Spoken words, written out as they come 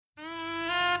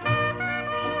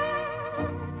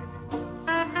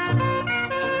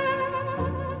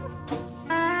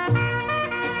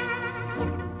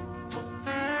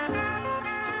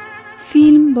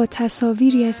فیلم با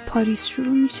تصاویری از پاریس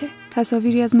شروع میشه.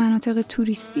 تصاویری از مناطق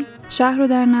توریستی. شهر رو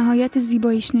در نهایت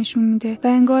زیباییش نشون میده و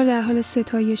انگار در حال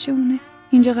ستایش اونه.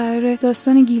 اینجا قراره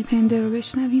داستان گیل پندر رو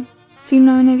بشنویم.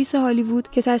 فیلمنامه‌نویس هالیوود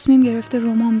که تصمیم گرفته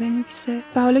رمان بنویسه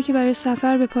و حالا که برای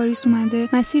سفر به پاریس اومده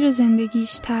مسیر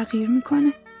زندگیش تغییر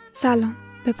میکنه. سلام،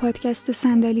 به پادکست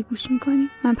صندلی گوش میکنی.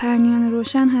 من پرنیان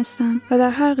روشن هستم و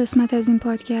در هر قسمت از این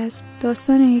پادکست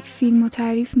داستان یک فیلم رو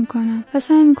تعریف میکنم و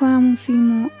سعی میکنم اون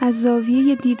فیلم رو از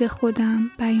زاویه دید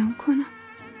خودم بیان کنم.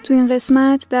 تو این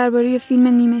قسمت درباره فیلم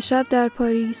نیمه شب در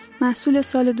پاریس محصول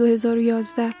سال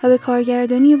 2011 و به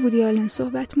کارگردانی وودی آلن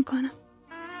صحبت میکنم.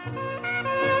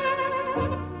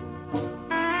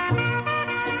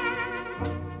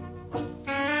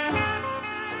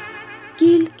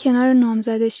 گیل کنار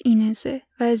نامزدش اینزه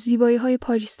و از زیبایی‌های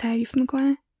پاریس تعریف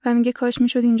میکنه و میگه کاش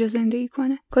میشد اینجا زندگی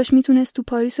کنه. کاش میتونست تو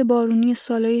پاریس بارونی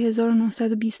سالهای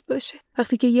 1920 باشه،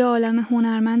 وقتی که یه عالم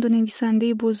هنرمند و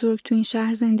نویسنده بزرگ تو این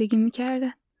شهر زندگی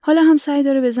میکردن. حالا هم سعی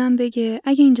داره به زن بگه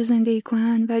اگه اینجا زندگی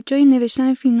کنن و جای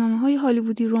نوشتن فیلمنامه‌های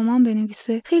هالیوودی رمان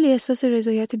بنویسه خیلی احساس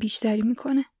رضایت بیشتری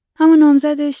میکنه. اما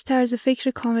نامزدش طرز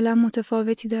فکر کاملا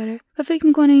متفاوتی داره و فکر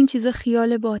میکنه این چیزا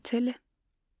خیال باطله.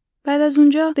 بعد از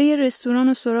اونجا به یه رستوران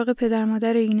و سراغ پدر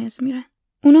مادر اینز میرن.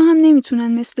 اونا هم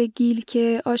نمیتونن مثل گیل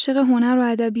که عاشق هنر و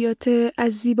ادبیات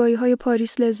از زیبایی‌های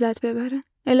پاریس لذت ببرن.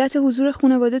 علت حضور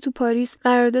خانواده تو پاریس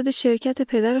قرارداد شرکت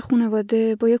پدر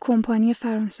خانواده با یه کمپانی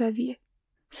فرانسویه.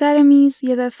 سر میز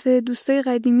یه دفعه دوستای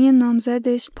قدیمی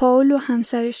نامزدش پاول و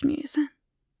همسرش میرسن.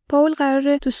 پاول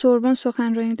قراره تو سوربن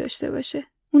سخنرانی داشته باشه.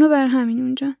 اونا بر همین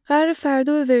اونجا. قراره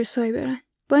فردا به ورسای برن.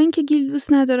 با اینکه گیل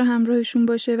دوست نداره همراهشون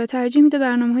باشه و ترجیح میده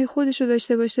برنامه‌های خودش رو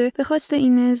داشته باشه، به خواست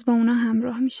اینز با اونا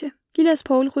همراه میشه. گیل از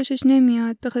پاول خوشش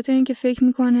نمیاد به خاطر اینکه فکر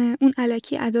میکنه اون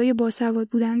الکی ادای باسواد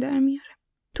بودن در میاره.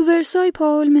 تو ورسای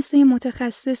پاول مثل یه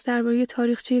متخصص درباره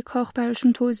تاریخچه کاخ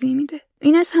براشون توضیح میده.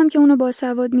 اینز هم که اونو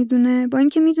باسواد میدونه، با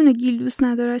اینکه میدونه گیل دوست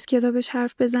نداره از کتابش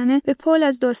حرف بزنه، به پاول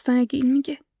از داستان گیل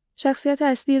میگه. شخصیت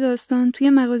اصلی داستان توی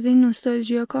مغازه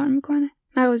نوستالژیا کار میکنه.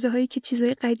 مغازه‌هایی که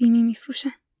چیزای قدیمی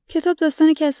میفروشن. کتاب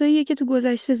داستان کساییه که تو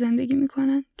گذشته زندگی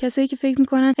میکنن، کسایی که فکر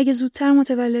میکنن اگه زودتر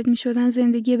متولد میشدن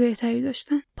زندگی بهتری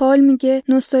داشتن. پاول میگه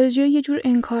نوستالژیا یه جور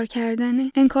انکار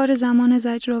کردنه، انکار زمان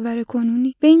زجرآور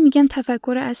کنونی. به این میگن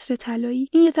تفکر عصر طلایی.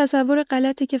 این یه تصور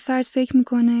غلطه که فرد فکر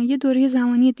میکنه یه دوره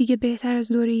زمانی دیگه بهتر از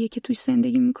دوره‌ایه که توش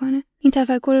زندگی میکنه. این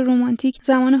تفکر رمانتیک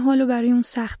زمان حالو برای اون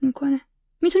سخت میکنه.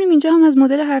 میتونیم اینجا هم از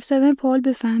مدل حرف زدن پاول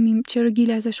بفهمیم چرا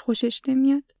گیل ازش خوشش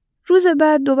نمیاد. روز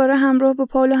بعد دوباره همراه با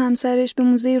پاول و همسرش به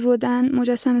موزه رودن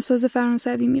مجسمه ساز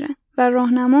فرانسوی میرن و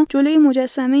راهنما جلوی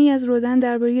مجسمه ای از رودن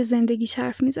درباره زندگیش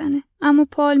حرف میزنه. اما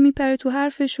پاول میپره تو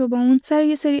حرفش و با اون سر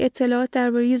یه سری اطلاعات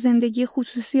درباره زندگی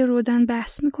خصوصی رودن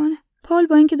بحث میکنه. پاول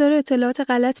با اینکه داره اطلاعات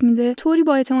غلط میده، طوری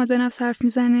با اعتماد به نفس حرف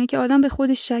میزنه که آدم به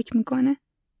خودش شک میکنه.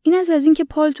 این از اینکه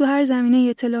پاول تو هر زمینه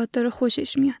اطلاعات داره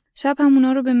خوشش میاد. شب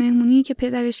همونا رو به مهمونی که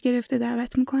پدرش گرفته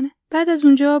دعوت میکنه. بعد از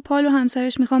اونجا پاول و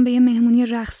همسرش میخوان به یه مهمونی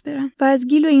رقص برن و از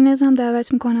گیل و اینز هم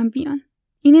دعوت میکنن بیان.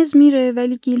 اینز میره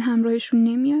ولی گیل همراهشون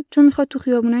نمیاد چون میخواد تو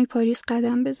خیابونای پاریس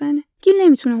قدم بزنه. گیل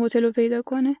نمیتونه هتل رو پیدا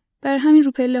کنه. بر همین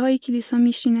رو پله‌های کلیسا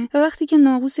میشینه و وقتی که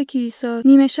ناقوس کلیسا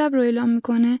نیمه شب رو اعلام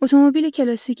میکنه، اتومبیل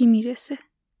کلاسیکی میرسه.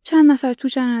 چند نفر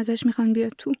توشن ازش میخوان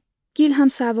بیاد تو. گیل هم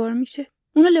سوار میشه.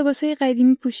 اونا لباسای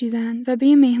قدیمی پوشیدن و به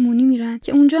یه مهمونی میرن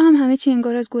که اونجا هم همه چی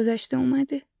انگار از گذشته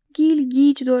اومده. گیل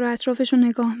گیج دور اطرافش رو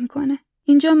نگاه میکنه.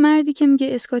 اینجا مردی که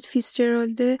میگه اسکات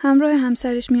فیتزجرالد همراه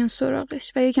همسرش میان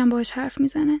سراغش و یکم باهاش حرف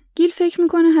میزنن. گیل فکر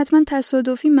میکنه حتما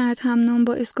تصادفی مرد همنام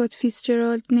با اسکات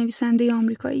فیتزجرالد نویسنده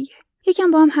آمریکاییه.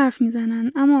 یکم با هم حرف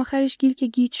میزنن اما آخرش گیل که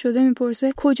گیج شده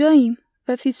میپرسه کجاییم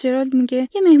و فیتزجرالد میگه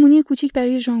یه مهمونی کوچیک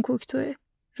برای ژان کوکتوئه.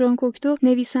 ژان کوکتو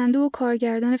نویسنده و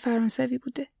کارگردان فرانسوی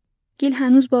بوده. گیل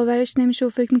هنوز باورش نمیشه و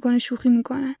فکر میکنه شوخی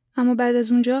میکنن. اما بعد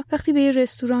از اونجا وقتی به یه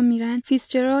رستوران میرن،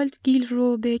 فیتزجرالد گیل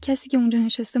رو به کسی که اونجا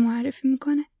نشسته معرفی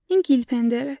میکنه. این گیل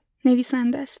پندره،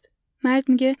 نویسنده است. مرد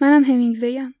میگه منم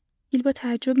همینگویم. گیل با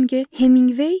تعجب میگه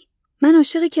همینگوی؟ من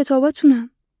عاشق کتاباتونم.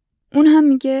 اون هم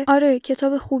میگه آره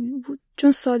کتاب خوبی بود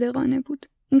چون صادقانه بود.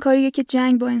 این کاریه که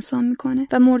جنگ با انسان میکنه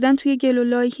و مردن توی گل و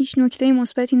لای هیچ نکته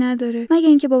مثبتی نداره مگه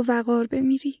اینکه با وقار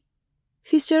بمیری.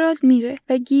 فیتزجرالد میره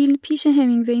و گیل پیش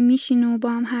همینگوی میشینه و با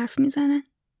هم حرف میزنن.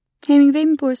 همینگوی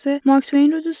میپرسه مارک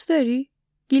توین رو دوست داری؟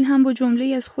 گیل هم با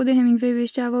جمله‌ای از خود همینگوی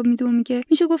بهش جواب میده و میگه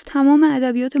میشه گفت تمام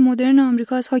ادبیات مدرن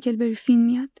آمریکا از هاکلبری فین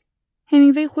میاد.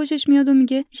 همینگوی خوشش میاد و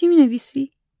میگه چی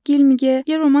مینویسی؟ گیل میگه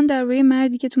یه رمان درباره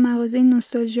مردی که تو مغازه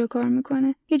نوستالژیا کار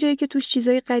میکنه، یه جایی که توش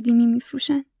چیزای قدیمی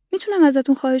میفروشن. میتونم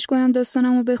ازتون خواهش کنم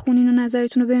داستانمو بخونین و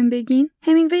نظرتون رو بهم بگین؟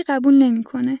 همینگوی قبول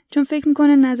نمیکنه، چون فکر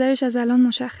میکنه نظرش از الان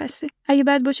مشخصه. اگه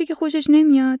بد باشه که خوشش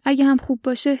نمیاد، اگه هم خوب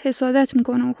باشه حسادت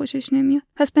میکنه و خوشش نمیاد.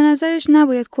 پس به نظرش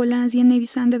نباید کلا از یه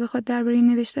نویسنده بخواد درباره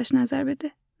نوشتش نظر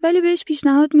بده. ولی بهش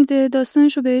پیشنهاد میده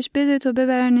داستانشو بهش بده تا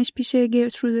ببرنش پیش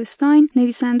گرترود استاین،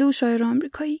 نویسنده و شاعر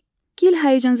آمریکایی. گیل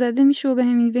هیجان زده میشه و به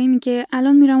همینگوی میگه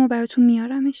الان میرم و براتون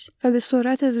میارمش و به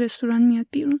سرعت از رستوران میاد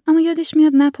بیرون. اما یادش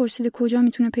میاد نپرسیده کجا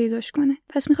میتونه پیداش کنه.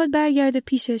 پس میخواد برگرده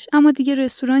پیشش، اما دیگه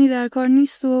رستورانی در کار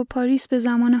نیست و پاریس به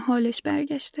زمان حالش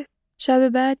برگشته. شب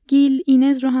بعد گیل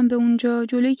اینز رو هم به اونجا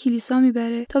جلوی کلیسا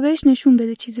میبره تا بهش نشون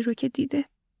بده چیزی رو که دیده.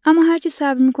 اما هرچی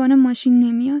صبر میکنه ماشین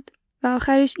نمیاد و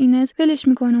آخرش اینز ولش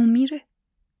میکنه و میره.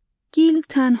 گیل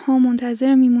تنها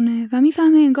منتظر میمونه و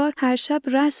میفهمه انگار هر شب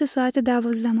رأس ساعت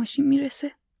 12 ماشین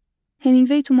میرسه.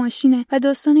 همینگوی تو ماشینه و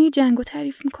داستانه جنگو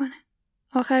تعریف میکنه.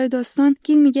 آخر داستان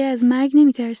گیل میگه از مرگ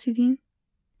نمیترسیدین؟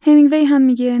 همینگوی هم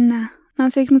میگه نه، من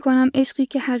فکر میکنم عشقی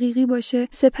که حقیقی باشه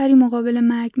سپری مقابل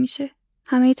مرگ میشه.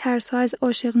 همه ترس‌ها از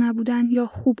عاشق نبودن یا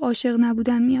خوب عاشق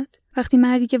نبودن میاد. وقتی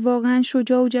مردی که واقعا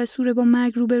شجاع و جسور با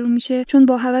مرگ روبرو میشه، چون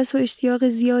با هوس و اشتیاق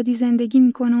زیادی زندگی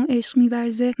میکنه و عشق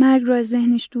میورزه، مرگ رو از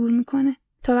ذهنش دور میکنه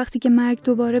تا وقتی که مرگ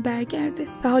دوباره برگرده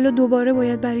و حالا دوباره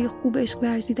باید برای خوب عشق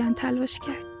ورزیدن تلاش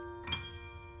کرد.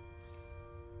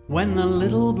 When the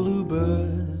little blue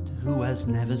bird who has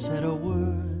never said a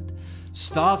word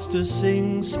starts to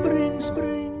sing spring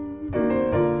spring,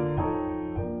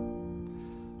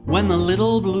 when the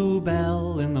little blue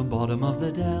bell in the bottom of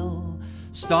the dell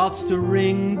starts to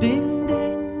ring ding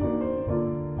ding,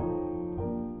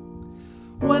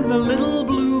 when the little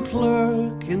blue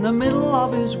clerk in the middle of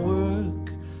his work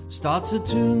starts a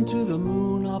tune to the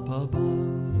moon up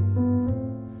above,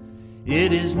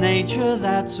 it is nature,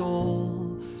 that's all,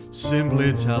 simply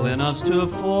telling us to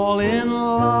fall in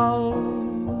love.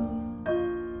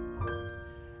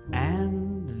 And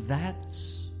that's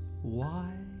why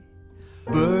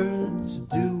birds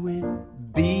do it,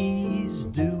 bees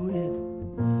do it,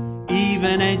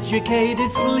 even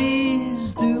educated fleas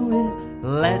do it.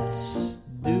 Let's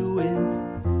do it,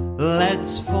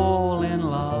 let's fall in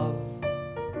love.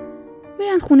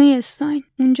 میرن خونه استاین.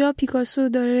 اونجا پیکاسو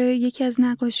داره یکی از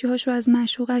نقاشی‌هاش رو از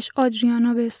معشوقش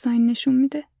آدریانا به استاین نشون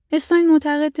میده. استاین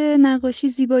معتقد نقاشی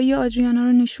زیبایی آدریانا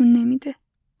رو نشون نمیده.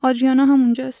 آدریانا هم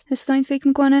اونجاست. استاین فکر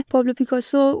میکنه پابلو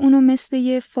پیکاسو اونو مثل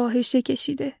یه فاحشه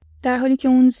کشیده، در حالی که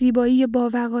اون زیبایی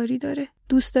باوقاری داره،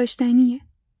 دوست داشتنیه.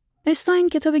 استاین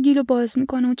کتاب گیل رو باز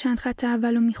میکنه و چند خط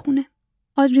اولو میخونه.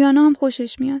 آدریانا هم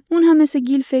خوشش میاد. اون هم مثل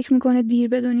گیل فکر میکنه دیر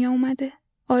به دنیا اومده.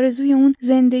 آرزوی اون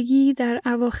زندگی در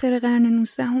اواخر قرن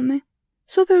 19.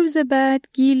 صبح روز بعد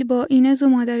گیل با اینز و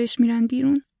مادرش میرن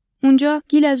بیرون. اونجا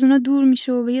گیل از اونا دور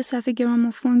میشه و به یه صفحه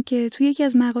گرامافون که توی یکی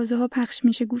از مغازه‌ها پخش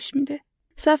میشه گوش میده.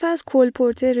 صفحه از کول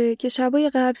پورتره که شبای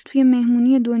قبل توی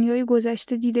مهمونی دنیای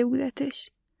گذشته دیده بودتش.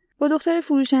 با دختر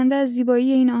فروشنده از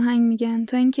زیبایی این آهنگ میگن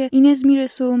تا اینکه اینز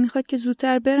میرسه و میخواد که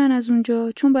زودتر برن از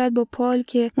اونجا، چون باید با پال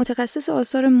که متخصص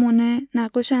آثار مونه،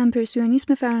 نقاش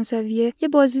امپرسیونیسم فرانسویه، یه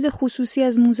بازدید خصوصی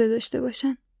از موزه داشته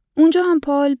باشن. اونجا هم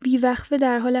پال بیوقفه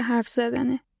در حال حرف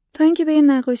زدنه تا اینکه به یه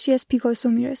نقاشی از پیکاسو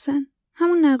میرسن.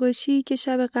 همون نقاشی که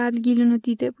شب قبل گیلونو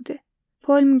دیده بوده.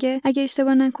 پال میگه اگه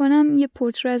اشتباه نکنم یه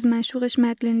پورتره از معشوقش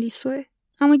مدلن لیسوه.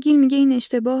 اما گیل میگه این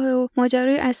اشتباهه و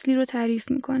ماجرای اصلی رو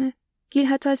تعریف میکنه. گیل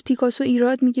حتی از پیکاسو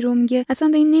ایراد میگیره و میگه اصلا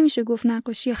به این نمیشه گفت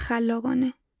نقاشی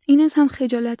خلاقانه. اینز هم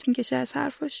خجالت میکشه از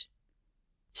حرفاش.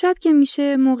 شب که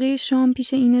میشه موقع شام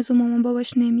پیش اینز و مامان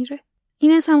باباش نمیره.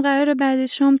 اینز هم قراره بعد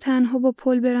شام تنها با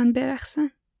پل برن برقصن.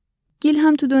 گیل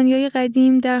هم تو دنیای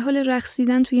قدیم در حال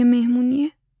رقصیدن توی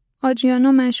مهمونیه.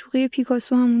 آدریانا معشوقه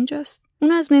پیکاسو هم اونجاست.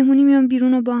 اون از مهمونی میان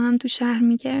بیرون و با هم تو شهر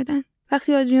میگردن.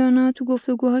 وقتی آدریانا تو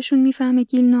گفتگوهاشون میفهمه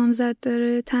گیل نامزد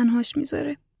داره، تنهاش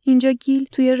میذاره. اینجا گیل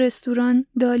توی رستوران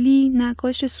دالی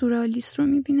نقاش سورئالیست رو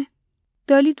میبینه.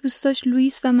 دالی دوستاش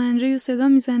لوئیس و منری رو صدا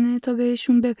میزنه تا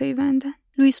بهشون بپیوندن.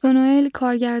 لوئیس بانوئل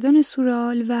کارگردان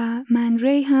سورئال و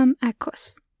منری هم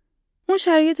عکاس. اون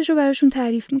شرایطش رو براشون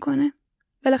تعریف میکنه.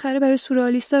 بالاخره برای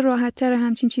سورئالیستا راحت‌تر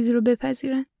همچین چیزی رو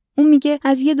بپذیرن. اون میگه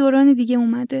از یه دوران دیگه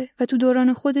اومده و تو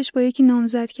دوران خودش با یکی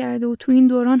نامزد کرده و تو این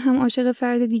دوران هم عاشق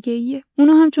فرد دیگه‌ایه.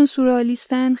 اونا هم چون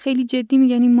سورئالیستن خیلی جدی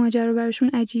میگن این ماجرا براشون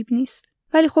عجیب نیست.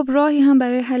 ولی خب راهی هم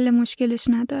برای حل مشکلش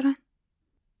ندارن.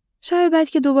 شب بعد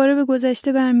که دوباره به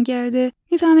گذشته برمیگرده،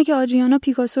 میفهمه که آدریانا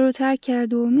پیکاسو رو ترک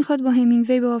کرده و میخواد با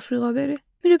همینگوی به آفریقا بره.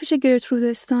 میره پیش گرترود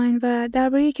استاین و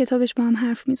درباره کتابش با هم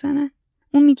حرف میزنن.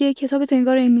 اون میگه کتاب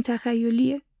انگار علمی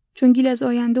تخیلیه. چون گیل از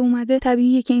آینده اومده،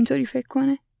 طبیعیه که اینطوری فکر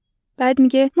کنه. بعد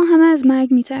میگه ما همه از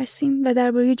مرگ میترسیم و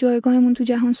درباره جایگاهمون تو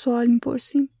جهان سوال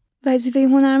میپرسیم. وظیفه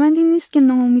هنرمند این نیست که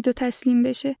ناامید و تسلیم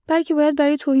بشه، بلکه باید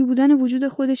برای تهی بودن وجود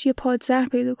خودش یه پادزهر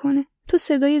پیدا کنه. تو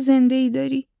صدای زنده‌ای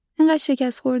داری، اینقدر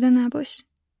شکست خورده نباش.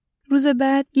 روز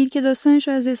بعد گیل که داستانش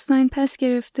رو از استاین پس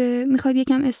گرفته، میخواد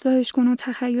یکم اصلاحش کنه و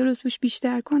تخیل رو توش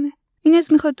بیشتر کنه.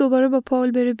 اینز میخواد دوباره با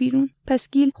پاول بره بیرون، پس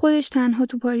گیل خودش تنها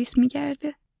تو پاریس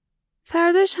میگرده.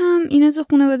 فرداش هم اینز و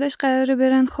خانواده‌اش قراره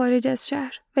برن خارج از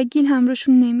شهر و گیل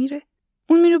همراهشون نمیره.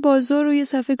 اون میره بازار و یه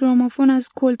صفحه گرامافون از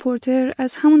کول پورتر،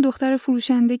 از همون دختر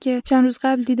فروشنده که چند روز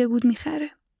قبل دیده بود میخره.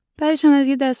 بعدش هم از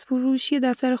یه دستفروش یه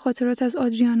دفتر خاطرات از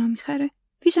آدریانا میخره.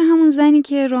 پیش همون زنی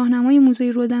که راهنمای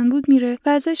موزه رودن بود میره و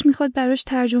ازش میخواد براش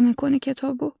ترجمه کنه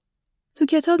کتابو. تو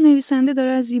کتاب نویسنده داره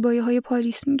از زیبایی‌های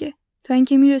پاریس میگه، تا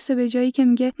اینکه میرسه به جایی که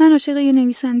میگه من عاشق یه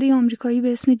نویسنده آمریکایی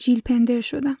به اسم جیل پندر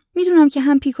شدم. میدونم که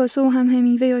هم پیکاسو و هم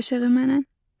همینگوی عاشق منن،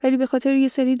 ولی به خاطر یه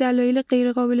سری دلایل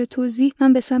غیر قابل توضیح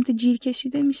من به سمت جیل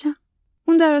کشیده میشم.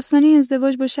 اون در آستانه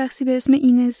ازدواج با شخصی به اسم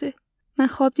اینزه. من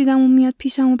خواب دیدم اون میاد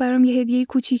پیشم و برام یه هدیه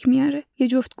کوچیک میاره، یه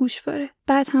جفت گوشواره.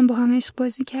 بعد هم با هم عشق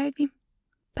بازی کردیم.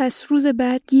 پس روز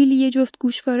بعد گیل یه جفت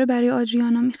گوشواره برای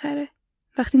آدریانا میخره.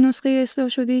 وقتی نسخه اصلاح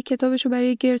شده کتابشو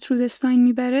برای گرترود استاین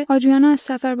میبره، آدریانا از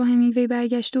سفر با همینگوی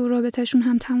برگشته و رابطه‌شون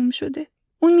هم تموم شده.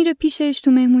 اون میره پیشش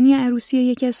تو مهمونی عروسی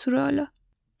یکی از سورئالا.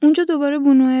 اونجا دوباره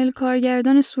بونوئل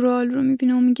کارگردان سورئال رو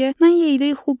میبینه و میگه من یه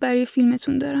ایده خوب برای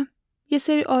فیلمتون دارم. یه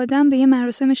سری آدم به یه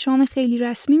مراسم شام خیلی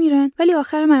رسمی میرن، ولی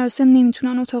آخر مراسم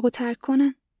نمیتونن اتاقو ترک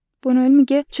کنن. بونوئل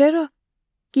میگه چرا؟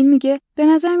 گیل میگه به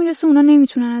نظر میرسه اونا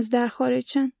نمیتونن از در خارج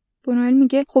شن. بونوئل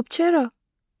میگه خب چرا؟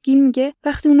 گیل میگه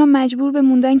وقتی اونا مجبور به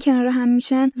موندن کنار هم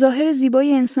میشن، ظاهر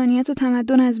زیبای انسانیت و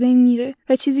تمدن از بین میره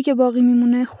و چیزی که باقی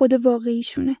میمونه خود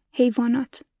واقعیشونه،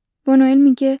 حیوانات. بونوئل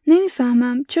میگه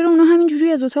نمیفهمم چرا اونا همینجوری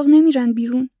از اتاق نمیرن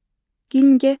بیرون. گیل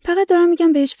میگه فقط دارم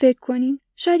میگم بهش فکر کنین،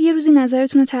 شاید یه روزی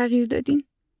نظرتون رو تغییر دادین.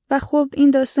 و خب این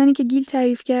داستانی که گیل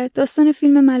تعریف کرد داستان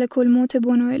فیلم ملک الموت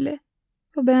بونوئله.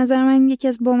 و به نظر من یکی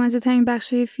از بامزه ترین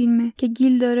بخشای فیلمه که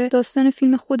گیل داره داستان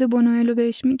فیلم خود بونوئل رو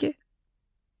بهش میگه.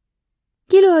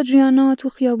 گیل و آدریانا تو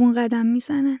خیابون قدم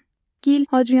میزنن. گیل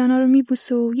آدریانا رو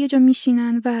میبوسه و یه جا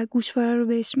میشینن و گوشواره رو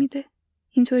بهش میده.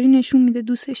 اینطوری نشون میده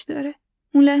دوستش داره.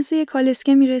 اون لحظه یه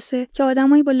کالسکه میرسه که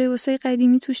آدمایی با لباسای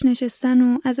قدیمی توش نشستن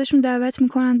و ازشون دعوت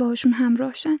میکنن باهاشون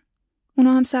همراه شن.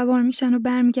 اونا هم سوار میشن و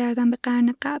برمیگردن به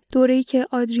قرن قبل، دوره‌ای که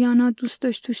آدریانا دوست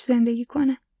داشت توش زندگی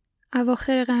کنه.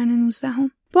 اواخر قرن 19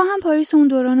 با هم پاریس اون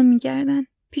دوران رو میگردن.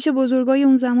 پیش بزرگای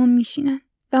اون زمان میشینن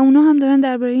و اونا هم دارن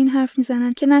درباره این حرف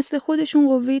میزنن که نسل خودشون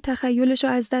قوه تخیلش رو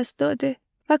از دست داده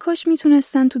و کاش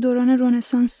میتونستن تو دوران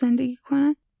رنسانس زندگی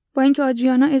کنن. با اینکه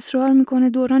آدریانا اصرار میکنه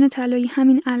دوران طلایی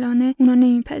همین الانه، اونا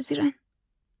نمیپذیرن.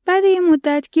 بعد یه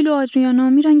مدت گیل و آدریانا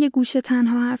میرن یه گوشه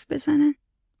تنها حرف بزنن.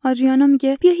 آدریانا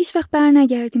میگه بیا هیچ وقت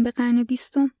برنگردیم به قرن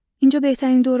 20. اینجا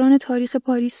بهترین دوران تاریخ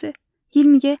پاریسه. گیل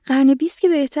میگه قرن 20 که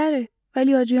بهتره،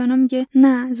 ولی آدریانا میگه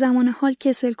نه، زمان حال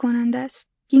کسل کننده است.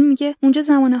 گیل میگه اونجا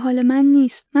زمان حال من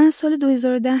نیست، من از سال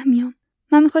 2010 میام.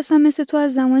 من میخواستم مثل تو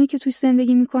از زمانی که توش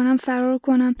زندگی میکنم فرار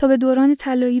کنم تا به دوران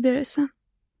طلایی برسم.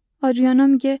 آدریانا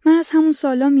میگه من از همون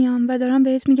سالا میام و دارم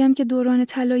بهت میگم که دوران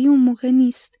طلایی اون موقع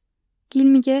نیست.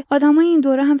 گیل میگه آدمای این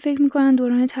دوره هم فکر میکنن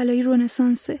دوران طلایی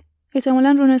رنسانسه.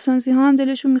 احتمالاً رنسانسی ها هم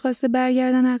دلشون میخواسته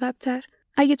برگردن عقب‌تر.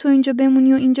 اگه تو اینجا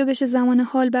بمونی و اینجا بشه زمان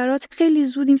حال برات، خیلی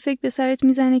زود این فکر به سرت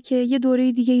میزنه که یه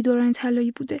دوره دیگه ای دوران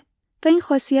طلایی بوده. و این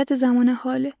خاصیت زمان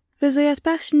حاله. رضایت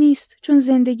بخش نیست، چون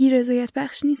زندگی رضایت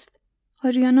بخش نیست.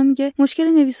 آدریانا میگه مشکل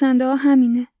نویسنده ها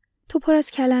همینه. تو پر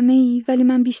از کلمه ای ولی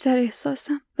من بیشتر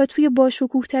احساسم و توی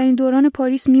باشکوه ترین دوران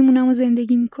پاریس میمونم و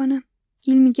زندگی میکنم.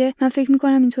 گیل میگه من فکر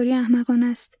میکنم اینطوری احمقانه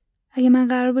است. اگه من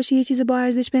قرار باشه یه چیز با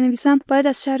ارزش بنویسم، باید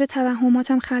از شر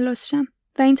توهماتم خلاص شم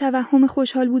و این توهم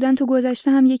خوشحال بودن تو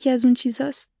گذشته هم یکی از اون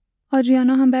چیزاست.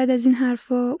 آدریانا هم بعد از این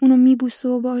حرفا اونو میبوسه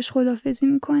و باهاش خداحافظی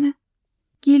میکنه.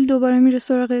 گیل دوباره میره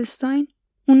سراغ استاین.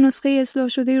 اون نسخه اصلاح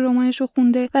شده رمانش رو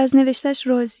خونده و از نوشتهش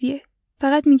راضیه.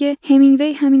 فقط میگه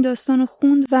همینگوی همین داستانو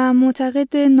خوند و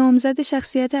معتقد نامزد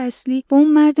شخصیت اصلی با اون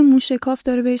مرد موشکاف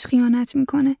داره بهش خیانت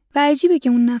میکنه و عجیبه که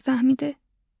اون نفهمیده.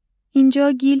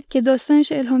 اینجا گیل که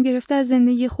داستانش الهام گرفته از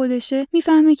زندگی خودشه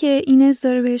میفهمه که اینز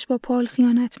داره بهش با پال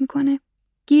خیانت میکنه.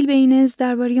 گیل به اینز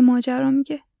درباره ماجرا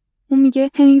میگه. اون میگه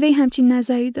همینگوی همچین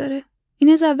نظری داره.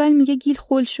 اینز اول میگه گیل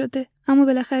خل شده، اما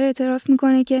بالاخره اعتراف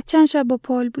میکنه که چند شب با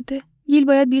پال بوده. گیل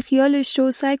باید بیخیالش شو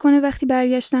و سعی کنه وقتی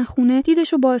برگشتن خونه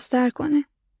دیدشو بازتر کنه.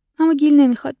 اما گیل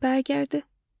نمیخواد برگرده.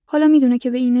 حالا میدونه که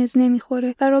به اینز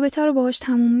نمیخوره و رابطه رو باهاش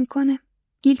تموم میکنه.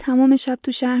 گیل تمام شب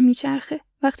تو شهر میچرخه.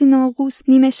 وقتی ناقوس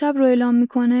نیمه شب رو اعلام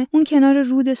میکنه، اون کنار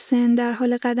رود سن در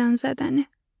حال قدم زدنه.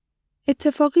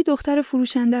 اتفاقی دختر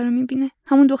فروشنده رو میبینه.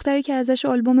 همون دختری که ازش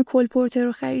آلبوم کول پورتر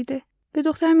رو خریده. به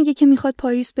دختر میگه که میخواد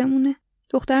پاریس بمونه.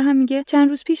 دختر هم میگه چند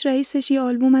روز پیش رئیسش یه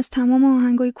آلبوم از تمام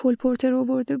آهنگای کول پورتر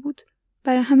آورده بود.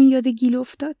 برای همین یاد گیل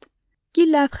افتاد.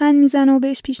 گیل لبخند میزنه و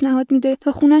بهش پیشنهاد میده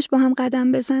تا خونش با هم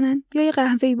قدم بزنن یا یه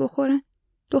قهوه‌ای بخورن.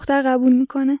 دختر قبول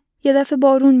میکنه. یه دفعه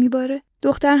بارون میباره.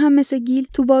 دختر هم مثل گیل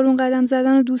تو بارون قدم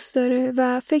زدن رو دوست داره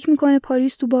و فکر میکنه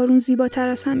پاریس تو بارون زیباتر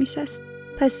از همیشه است.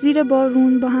 پس زیر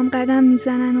بارون با هم قدم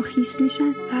میزنن و خیس میشن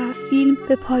و فیلم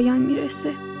به پایان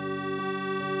میرسه.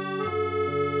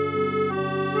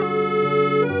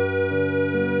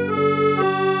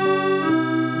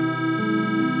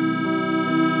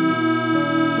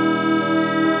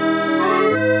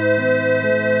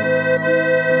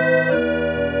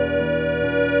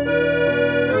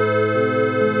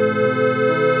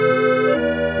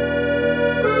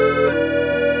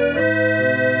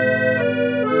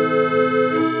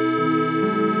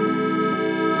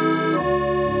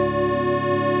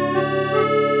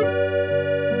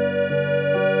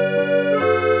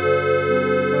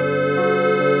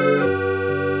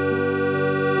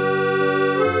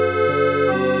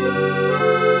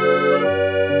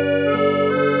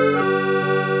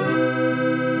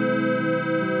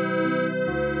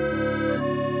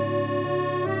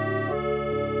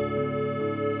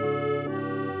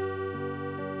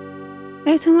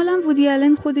 احتمالاً وودی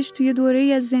آلن خودش توی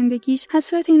دوره‌ای از زندگیش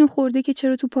حسرت اینو خورده که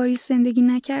چرا تو پاریس زندگی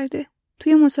نکرده.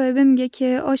 توی مصاحبه میگه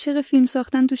که عاشق فیلم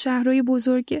ساختن تو شهرهای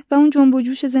بزرگه و اون جنب و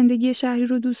جوش زندگی شهری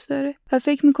رو دوست داره و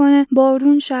فکر میکنه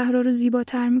بارون شهرها رو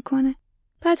زیباتر میکنه.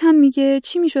 بعد هم میگه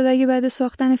چی میشد اگه بعد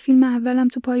ساختن فیلم اولم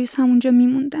تو پاریس همونجا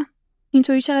میموندم.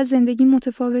 اینطوری چقدر زندگی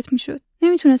متفاوت میشد.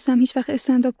 نمیتونستم هیچ وقت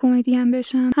استندآپ کمدین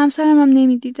بشم. همسرم هم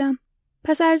نمیدیدم.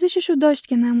 پس ارزششو داشت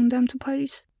که نموندم تو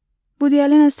پاریس. وودی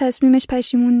آلن از تصمیمش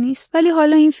پشیمون نیست، ولی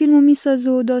حالا این فیلمو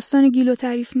میسازه و داستان گیلو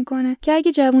تعریف میکنه که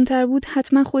اگه جوان‌تر بود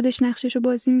حتما خودش نقششو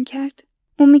بازی میکرد.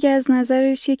 اون میگه از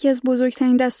نظرش یکی از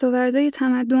بزرگترین دستاوردهای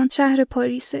تمدن شهر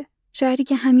پاریسه، شهری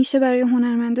که همیشه برای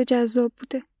هنرمندا جذاب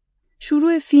بوده.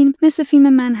 شروع فیلم مثل فیلم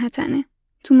منهتنه.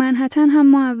 تو منهتن هم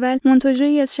ما اول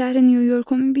مونتاژی از شهر نیویورک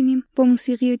رو میبینیم با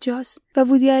موسیقی جاز و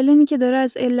وودی آلنی که داره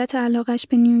از علت علاقش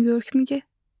به نیویورک میگه.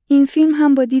 این فیلم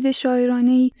هم با دید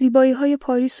شاعرانه‌ای زیبایی‌های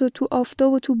پاریس رو تو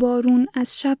آفتاب و تو بارون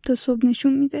از شب تا صبح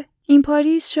نشون میده. این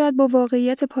پاریس شاید با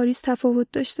واقعیت پاریس تفاوت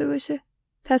داشته باشه.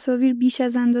 تصاویر بیش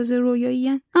از اندازه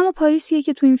رویایی‌اند، اما پاریسیه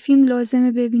که تو این فیلم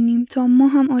لازمه ببینیم تا ما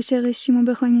هم عاشقش شیم و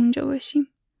بخوایم اونجا باشیم.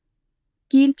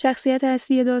 گیل، شخصیت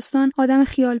اصلی داستان، آدم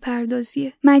خیال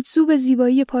پردازیه. مجذوب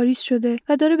زیبایی پاریس شده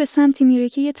و داره به سمتی میره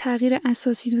که یه تغییر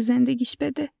اساسی تو زندگیش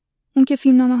بده. اون که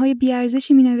فیلمنامه‌های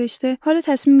بی‌ارزشی می‌نوشته، حالا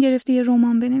تصمیم گرفته یه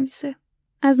رمان بنویسه.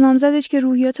 از نامزدش که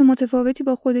روحیات متفاوتی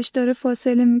با خودش داره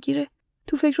فاصله میگیره.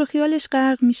 تو فکر و خیالش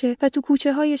غرق میشه و تو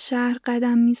کوچه‌های شهر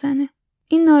قدم میزنه.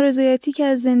 این نارضایتی که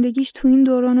از زندگیش تو این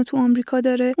دوران و تو آمریکا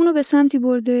داره، اونو به سمتی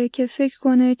برده که فکر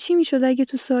کنه چی میشد اگه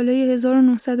تو سالهای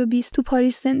 1920 تو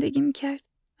پاریس زندگی میکرد.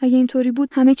 اگه اینطوری بود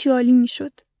همه چی عالی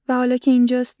میشد و حالا که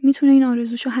اینجاست میتونه این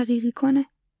آرزوشو حقیقی کنه.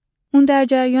 اون در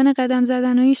جریان قدم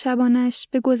زدنهای شبانش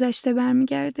به گذشته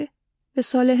برمیگرده، به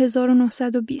سال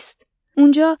 1920.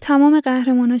 اونجا تمام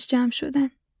قهرماناش جمع شدن.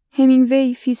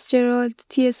 همینگوی، فیتزجرالد،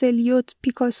 تی اس الیوت،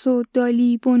 پیکاسو،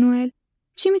 دالی، بونوئل.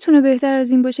 چی میتونه بهتر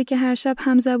از این باشه که هر شب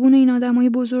همزبون این آدمای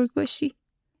بزرگ باشی؟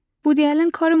 وودی آلن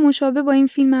کار مشابه با این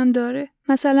فیلم هم داره.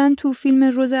 مثلا تو فیلم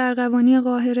روز ارغوانی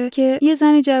قاهره که یه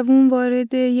زن جوون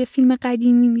وارد یه فیلم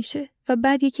قدیمی میشه و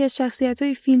بعد یکی از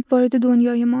شخصیت‌های فیلم وارد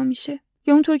دنیای ما میشه.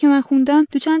 یا اونطور که من خوندم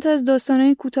تو چند تا از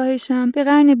داستانای کوتاهش هم به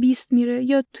قرن 20 میره،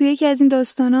 یا تو یکی از این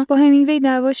داستانا با همینگوی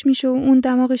دعواش میشه و اون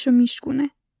دماغشو میشکونه.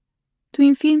 تو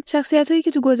این فیلم شخصیتایی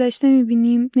که تو گذشته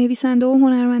میبینیم، نویسنده و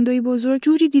هنرمندای بزرگ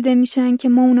جوری دیده میشن که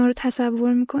ما اونا رو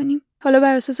تصور میکنیم، حالا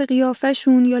بر اساس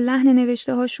قیافه‌شون یا لحن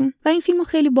نوشته‌هاشون، و این فیلمو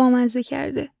خیلی بامزه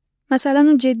کرده. مثلا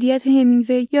اون جدیت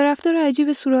همینگوی یا رفتار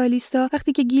عجیب سورئالیستا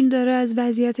وقتی که گیل داره از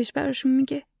وضعیتش براشون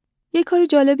میگه. یه کار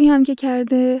جالبی هم که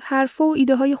کرده، حرفا و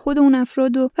ایده های خود اون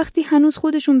افرادو وقتی هنوز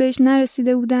خودشون بهش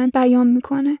نرسیده بودن بیان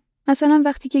میکنه. مثلا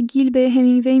وقتی که گیل به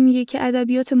همینگوی میگه که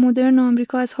ادبیات مدرن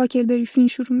آمریکا از هاکلبری فین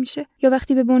شروع میشه، یا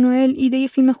وقتی به بونوئل ایده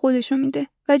فیلم خودشو میده.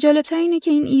 و جالبتر اینه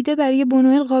که این ایده برای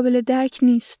بونوئل قابل درک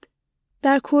نیست.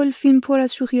 در کل فیلم پر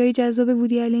از شوخی‌های جذاب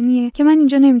وودی آلنیه که من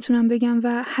اینجا نمیتونم بگم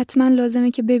و حتما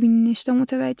لازمه که ببینینش تا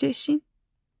متوجه شین.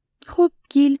 خب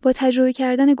گیل با تجربه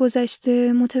کردن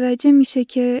گذشته متوجه میشه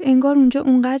که انگار اونجا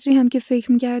اونقدری هم که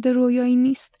فکر می‌کرده رویایی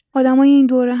نیست. آدمای این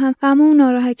دوره هم غم و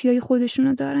ناراحتی‌های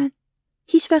خودشونو دارن.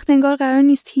 هیچ وقت انگار قرار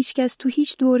نیست هیچکس تو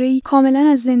هیچ دوره‌ای کاملا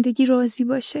از زندگی راضی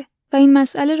باشه و این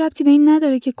مسئله ربطی به این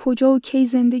نداره که کجا و کی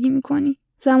زندگی می‌کنی.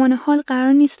 زمان حال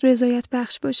قرار نیست رضایت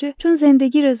بخش باشه، چون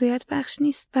زندگی رضایت بخش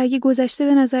نیست و اگه گذشته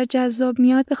به نظر جذاب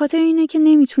میاد به خاطر اینه که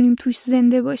نمیتونیم توش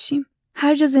زنده باشیم.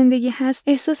 هر جا زندگی هست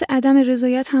احساس عدم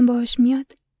رضایت هم باهاش میاد.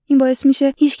 این باعث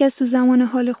میشه هیچکس تو زمان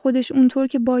حال خودش اونطور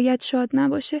که باید شاد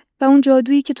نباشه و اون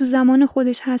جادویی که تو زمان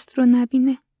خودش هست رو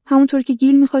نبینه. همونطور که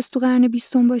گیل میخواست تو قرن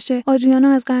 20 باشه،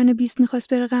 آدریانا از قرن 20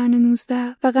 میخواست بره قرن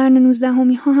 19 و قرن 19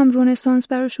 ها هم رنسانس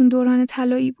براشون دوران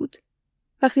طلایی بود.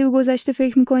 وقتی به گذشته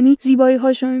فکر میکنی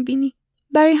زیبایی‌هاشو میبینی.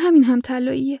 برای همین هم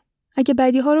طلاییه. اگه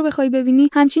بدی‌ها رو بخوای ببینی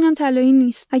همچین هم طلایی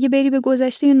نیست. اگه بری به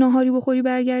گذشته ناهاری بخوری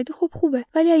برگردی خب خوبه،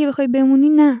 ولی اگه بخوای بمونی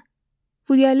نه.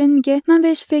 وودی آلن میگه من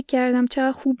بهش فکر کردم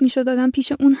چقدر خوب میشد آدم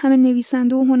پیش اون همه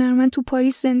نویسنده و هنرمند تو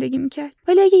پاریس زندگی میکرد.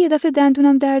 ولی اگه یه دفعه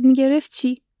دندونم درد میگرفت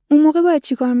چی؟ اون موقع باید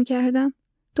چی کار میکردم؟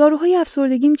 داروهای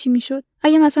افسردگیم چی میشد؟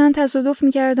 اگه مثلا تصادف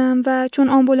میکردم و چون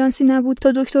آمبولانسی نبود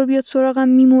تا دکتر بیاد سراغم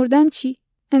میمردم چی؟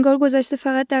 انگار گذشته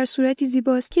فقط در صورتی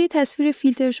زیباست که یه تصویر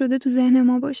فیلتر شده تو ذهن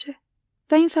ما باشه.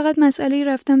 و این فقط مسئله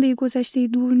رفتن به یه گذشته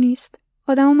دور نیست.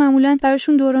 آدم‌ها معمولاً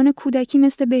براشون دوران کودکی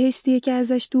مثل بهشتیه که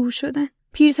ازش دور شدن.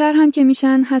 پیرتر هم که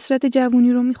میشن حسرت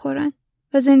جوونی رو میخورن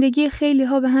و زندگی خیلی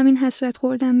ها به همین حسرت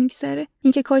خوردن میگذره.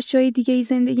 اینکه کاش جای دیگه‌ای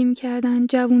زندگی میکردن،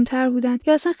 جوونتر بودن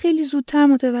یا اصلا خیلی زودتر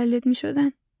متولد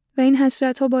میشدن. و این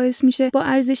حسرت ها باعث میشه با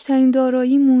ارزش ترین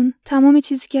داراییمون، تمام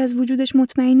چیزی که از وجودش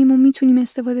مطمئنیم و میتونیم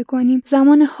استفاده کنیم،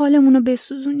 زمان حالمون رو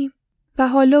بسوزونیم. و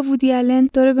حالا وودی آلن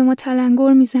داره به ما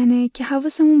تلنگر میزنه که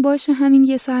حواسمون باشه همین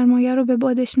یه سرمایه رو به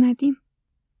بادش ندیم.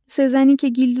 3 زنی که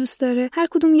گیل دوست داره هر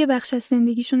کدوم یه بخش از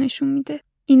زندگیشو نشون میده.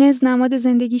 اینز نماد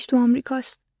زندگیش تو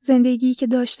آمریکاست، زندگی که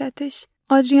داشتتش.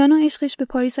 آدریانا عشقش به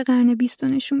پاریس قرن 20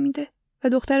 نشون میده و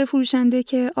دختر فروشنده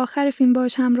که آخر فیلم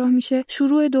باهاش همراه میشه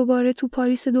شروع دوباره تو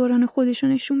پاریس دوران خودشو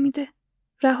نشون میده.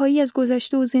 رهایی از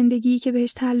گذشته و زندگی که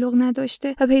بهش تعلق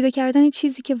نداشته و پیدا کردن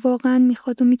چیزی که واقعاً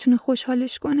میخواد و میتونه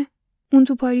خوشحالش کنه. اون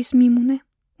تو پاریس میمونه.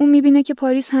 اون میبینه که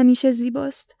پاریس همیشه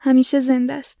زیباست، همیشه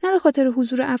زنده است. نه به خاطر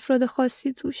حضور افراد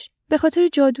خاصی توش، به خاطر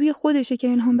جادوی خودشه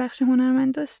که الهام بخش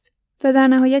هنرمنداست. و در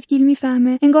نهایت گیل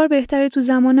میفهمه انگار بهتره تو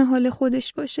زمان حال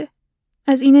خودش باشه.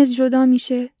 از اینز جدا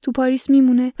میشه، تو پاریس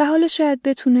میمونه و حالا شاید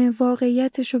بتونه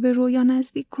واقعیتش رو به رویا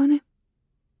نزدیک کنه.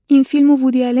 این فیلمو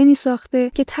وودی آلنی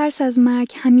ساخته که ترس از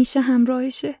مرگ همیشه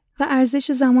همراهشه و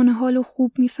ارزش زمان حالو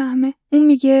خوب میفهمه. اون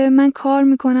میگه من کار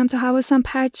میکنم تا حواسم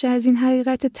پرت شه از این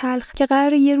حقیقت تلخ که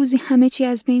قراره یه روزی همه چی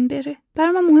از بین بره.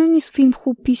 برام مهم نیست فیلم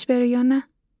خوب پیش بره یا نه.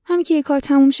 همین که یه کار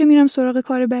تموم شه میرم سراغ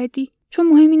کار بعدی. چون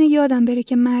مهم اینه یادم بره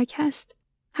که مرگ هست.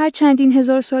 هر چندین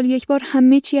هزار سال یک بار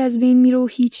همه چی از بین میره و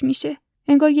هیچ میشه.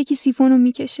 انگار یکی سیفونو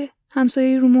میکشه.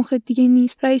 همسایه رو مخ دیگه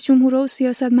نیست. رئیس جمهورها و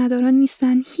سیاستمداران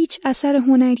نیستن. هیچ اثر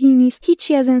هنری نیست.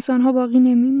 هیچی از انسان‌ها باقی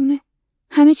نمیمونه.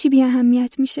 همه چی بی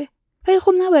اهمیت میشه. ولی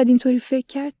خب نباید اینطوری فکر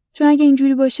کرد. چون اگه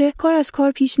اینجوری باشه کار از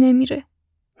کار پیش نمیره.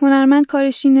 هنرمند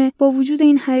کارش اینه با وجود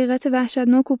این حقیقت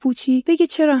وحشتناک و پوچی بگه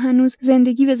چرا هنوز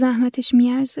زندگی به زحمتش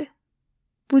میارزه.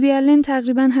 وودی آلن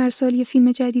تقریبا هر سال یه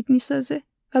فیلم جدید میسازه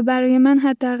و برای من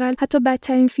حداقل حتی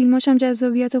بدترین فیلماش هم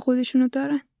جذابیت خودشونو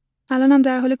دارن. الانم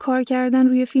در حال کار کردن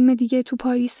روی فیلم دیگه تو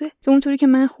پاریسه که اونطوری که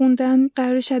من خوندم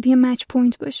قرار شبیه مچ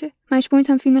پوینت باشه. مچ پوینت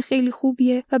هم فیلم خیلی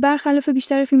خوبیه و برخلاف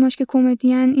بیشتر فیلماش که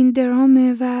کمدین، این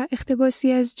درامه و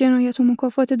اقتباسی از جنایت و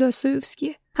مکافات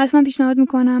داستایوفسکیه. حتما پیشنهاد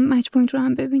میکنم مچ پوینت رو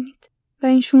هم ببینید. و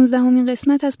این 16مین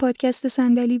قسمت از پادکست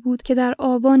صندلی بود که در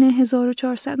آبان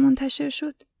 1400 منتشر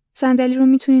شد. صندلی رو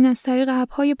میتونین از طریق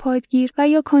اپ‌های پادگیر و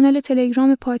یا کانال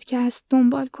تلگرام پادکست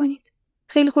دنبال کنید.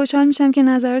 خیلی خوشحال میشم که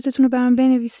نظراتتون رو برام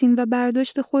بنویسین و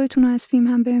برداشت خودتون رو از فیلم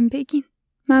هم بهم بگین.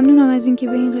 ممنونم از اینکه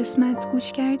به این قسمت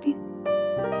گوش کردین.